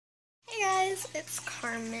guys, it's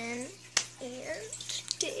Carmen, and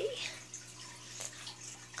today,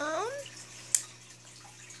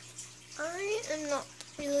 I am not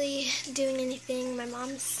really doing anything. My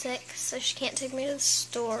mom's sick, so she can't take me to the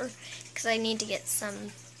store, because I need to get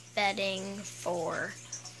some bedding for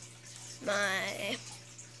my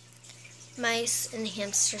mice and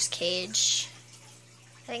hamster's cage.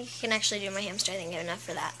 I think I can actually do my hamster. I think I have enough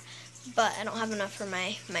for that, but I don't have enough for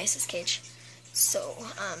my mice's cage. So,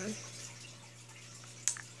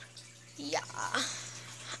 yeah.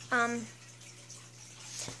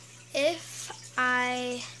 If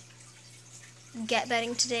I get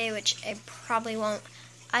bedding today, which I probably won't,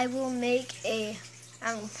 I will make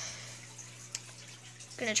I'm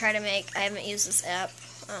gonna try to make, I haven't used this app,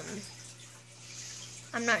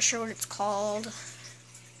 I'm not sure what it's called,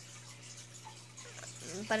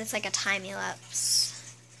 but it's like a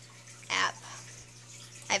time-lapse app.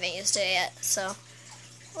 I haven't used it yet, so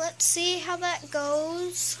let's see how that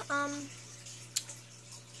goes.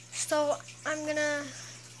 So I'm gonna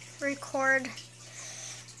record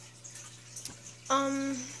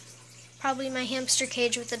probably my hamster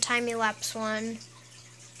cage with the time-lapse one,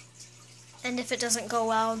 and if it doesn't go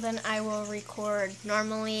well, then I will record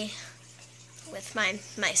normally with my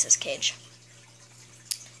mice's cage.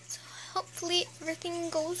 So hopefully everything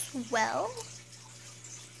goes well.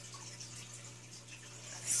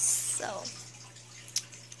 So,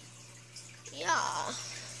 yeah,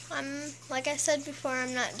 like I said before,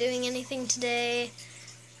 I'm not doing anything today.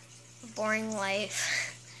 Boring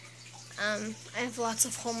life. I have lots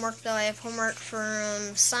of homework though. I have homework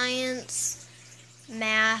from science,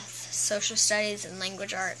 math, social studies, and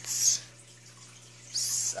language arts.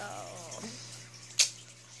 So,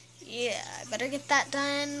 yeah, I better get that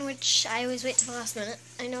done, which I always wait till the last minute.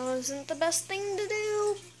 I know it isn't the best thing to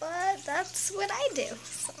do, but that's what I do.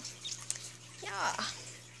 So, yeah.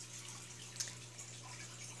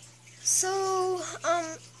 So,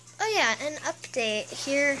 oh yeah, an update.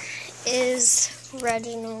 Here is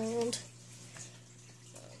Reginald.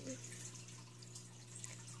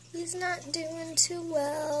 He's not doing too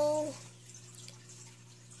well.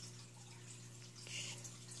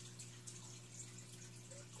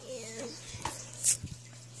 Yeah.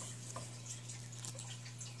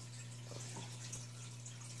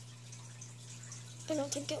 I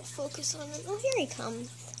don't think it'll focus on him. Oh, here he comes.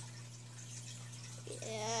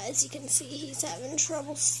 Yeah, as you can see, he's having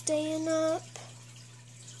trouble staying up.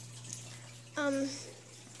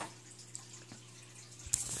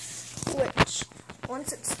 Which,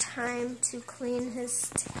 once it's time to clean his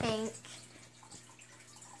tank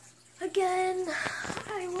again,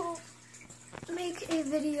 I will make a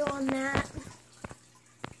video on that.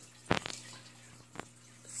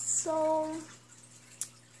 So,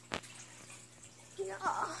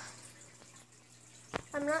 yeah.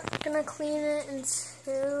 I'm not gonna clean it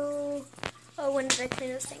until, oh, when did I clean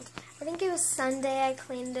this tank? I think it was Sunday I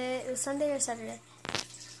cleaned it. It was Sunday or Saturday?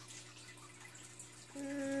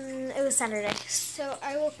 It was Saturday. So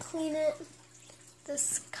I will clean it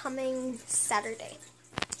this coming Saturday.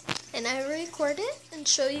 And I will record it and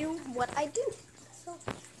show you what I do. So,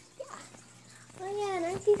 yeah. Oh yeah, and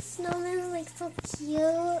aren't these snowmen like so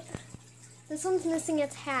cute? This one's missing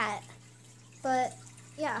its hat. But,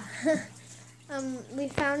 yeah. We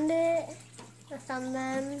found it. I found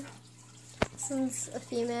them. This one's a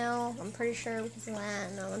female, I'm pretty sure, because of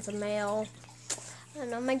that. No one's a male. I don't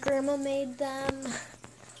know, my grandma made them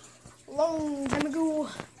long time ago.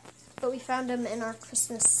 But we found them in our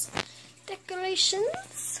Christmas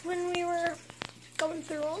decorations when we were going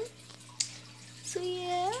through them. So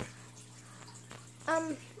yeah.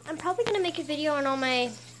 I'm probably going to make a video on all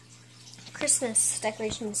my Christmas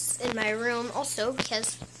decorations in my room also,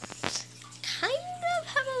 because kind of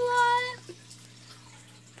have a lot.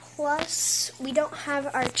 Plus, we don't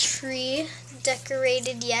have our tree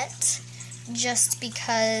decorated yet, just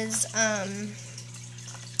because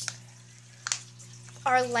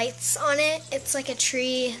our lights on it, it's like a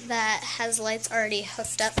tree that has lights already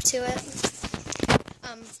hooked up to it.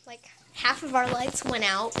 Like half of our lights went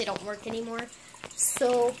out, they don't work anymore.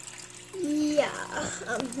 So yeah,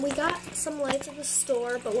 we got some lights at the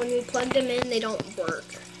store, but when we plugged them in, they don't work.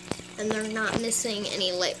 And they're not missing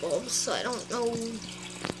any light bulbs, so I don't know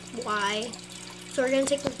why. So we're going to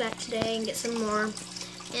take them back today and get some more.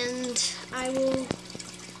 And I will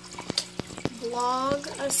vlog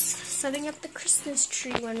us setting up the Christmas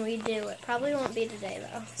tree when we do. It probably won't be today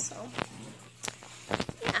though, so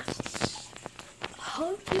yeah.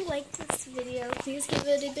 Hope you liked this video. Please give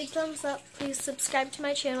it a big thumbs up. Please subscribe to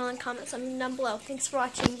my channel and comment something down below. Thanks for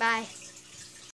watching. Bye.